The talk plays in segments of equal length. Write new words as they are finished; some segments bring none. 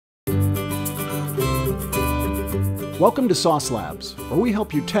Welcome to Sauce Labs, where we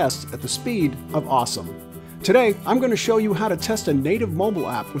help you test at the speed of awesome. Today, I'm going to show you how to test a native mobile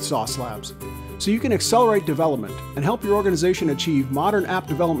app with Sauce Labs, so you can accelerate development and help your organization achieve modern app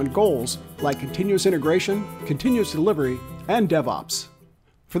development goals like continuous integration, continuous delivery, and DevOps.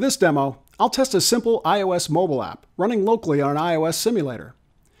 For this demo, I'll test a simple iOS mobile app running locally on an iOS simulator.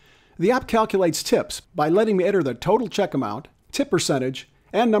 The app calculates tips by letting me enter the total check amount, tip percentage,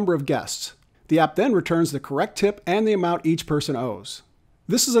 and number of guests. The app then returns the correct tip and the amount each person owes.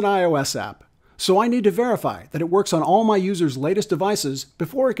 This is an iOS app, so I need to verify that it works on all my users' latest devices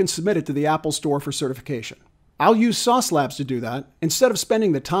before I can submit it to the Apple Store for certification. I'll use Sauce Labs to do that instead of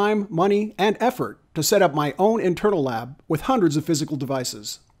spending the time, money, and effort to set up my own internal lab with hundreds of physical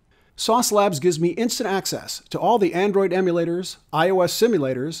devices. Sauce Labs gives me instant access to all the Android emulators, iOS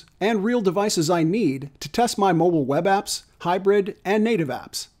simulators, and real devices I need to test my mobile web apps, hybrid, and native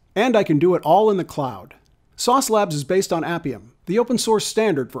apps. And I can do it all in the cloud. Sauce Labs is based on Appium, the open source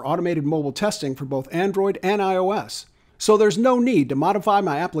standard for automated mobile testing for both Android and iOS. So there's no need to modify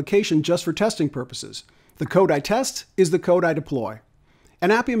my application just for testing purposes. The code I test is the code I deploy.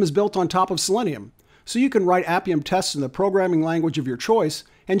 And Appium is built on top of Selenium, so you can write Appium tests in the programming language of your choice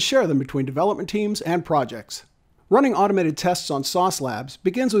and share them between development teams and projects. Running automated tests on Sauce Labs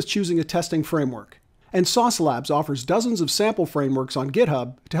begins with choosing a testing framework. And Sauce Labs offers dozens of sample frameworks on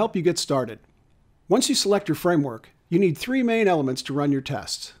GitHub to help you get started. Once you select your framework, you need three main elements to run your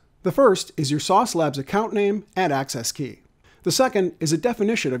tests. The first is your Sauce Labs account name and access key. The second is a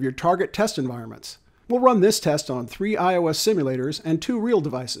definition of your target test environments. We'll run this test on 3 iOS simulators and 2 real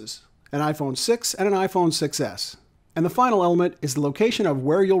devices, an iPhone 6 and an iPhone 6s. And the final element is the location of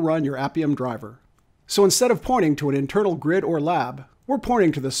where you'll run your Appium driver. So instead of pointing to an internal grid or lab, we're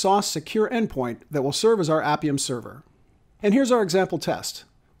pointing to the Sauce secure endpoint that will serve as our Appium server. And here's our example test.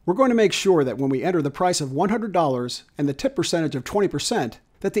 We're going to make sure that when we enter the price of $100 and the tip percentage of 20%,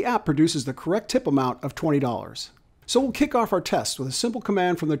 that the app produces the correct tip amount of $20. So we'll kick off our test with a simple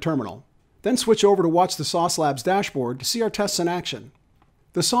command from the terminal, then switch over to watch the Sauce Labs dashboard to see our tests in action.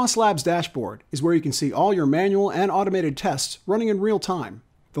 The Sauce Labs dashboard is where you can see all your manual and automated tests running in real time.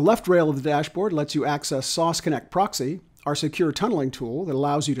 The left rail of the dashboard lets you access Sauce Connect Proxy, our secure tunneling tool that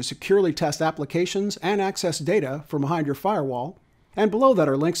allows you to securely test applications and access data from behind your firewall. And below that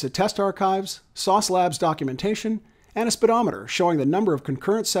are links to test archives, Sauce Labs documentation, and a speedometer showing the number of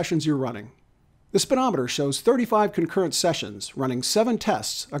concurrent sessions you're running. The speedometer shows 35 concurrent sessions running 7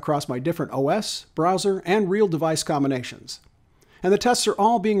 tests across my different OS, browser, and real device combinations. And the tests are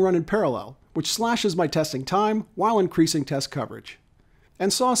all being run in parallel, which slashes my testing time while increasing test coverage.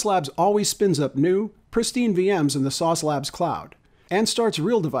 And Sauce Labs always spins up new, pristine VMs in the Sauce Labs cloud, and starts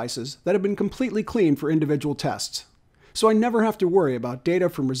real devices that have been completely cleaned for individual tests. So I never have to worry about data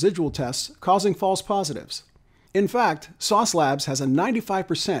from residual tests causing false positives. In fact, Sauce Labs has a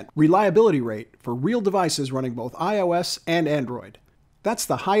 95% reliability rate for real devices running both iOS and Android. That's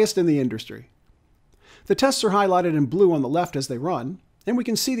the highest in the industry. The tests are highlighted in blue on the left as they run, and we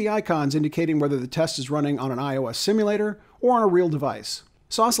can see the icons indicating whether the test is running on an iOS simulator or on a real device.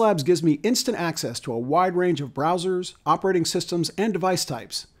 Sauce Labs gives me instant access to a wide range of browsers, operating systems, and device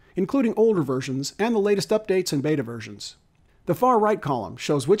types, including older versions and the latest updates and beta versions. The far right column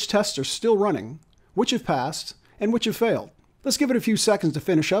shows which tests are still running, which have passed, and which have failed. Let's give it a few seconds to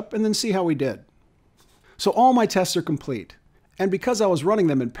finish up and then see how we did. So all my tests are complete, and because I was running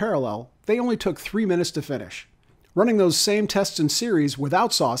them in parallel, they only took 3 minutes to finish. Running those same tests in series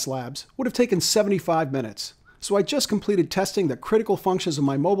without Sauce Labs would have taken 75 minutes. So I just completed testing the critical functions of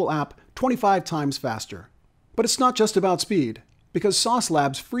my mobile app 25 times faster. But it's not just about speed, because Sauce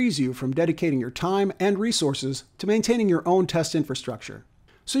Labs frees you from dedicating your time and resources to maintaining your own test infrastructure,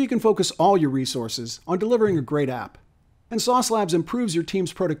 so you can focus all your resources on delivering a great app. And Sauce Labs improves your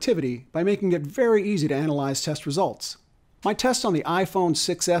team's productivity by making it very easy to analyze test results. My test on the iPhone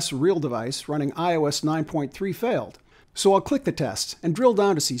 6s real device running iOS 9.3 failed, so I'll click the test and drill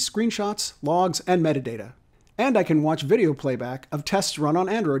down to see screenshots, logs, and metadata. And I can watch video playback of tests run on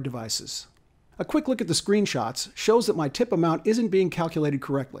Android devices. A quick look at the screenshots shows that my tip amount isn't being calculated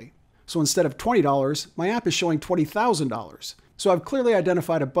correctly. So instead of $20, my app is showing $20,000. So I've clearly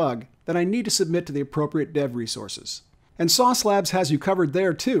identified a bug that I need to submit to the appropriate dev resources. And Sauce Labs has you covered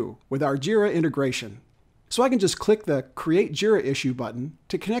there too, with our Jira integration. So I can just click the Create Jira Issue button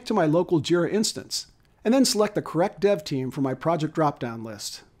to connect to my local Jira instance, and then select the correct dev team from my project drop-down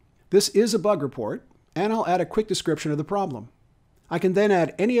list. This is a bug report, and I'll add a quick description of the problem. I can then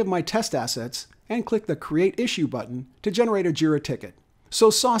add any of my test assets and click the Create Issue button to generate a Jira ticket. So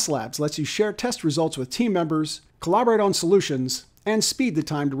Sauce Labs lets you share test results with team members, collaborate on solutions, and speed the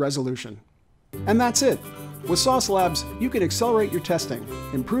time to resolution. And that's it. With Sauce Labs, you can accelerate your testing,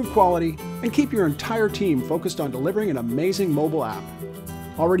 improve quality, and keep your entire team focused on delivering an amazing mobile app.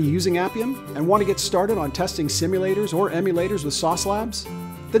 Already using Appium and want to get started on testing simulators or emulators with Sauce Labs?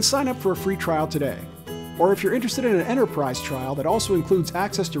 Then sign up for a free trial today. Or if you're interested in an enterprise trial that also includes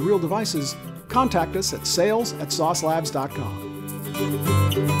access to real devices, contact us at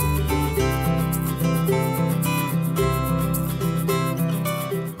sales@saucelabs.com.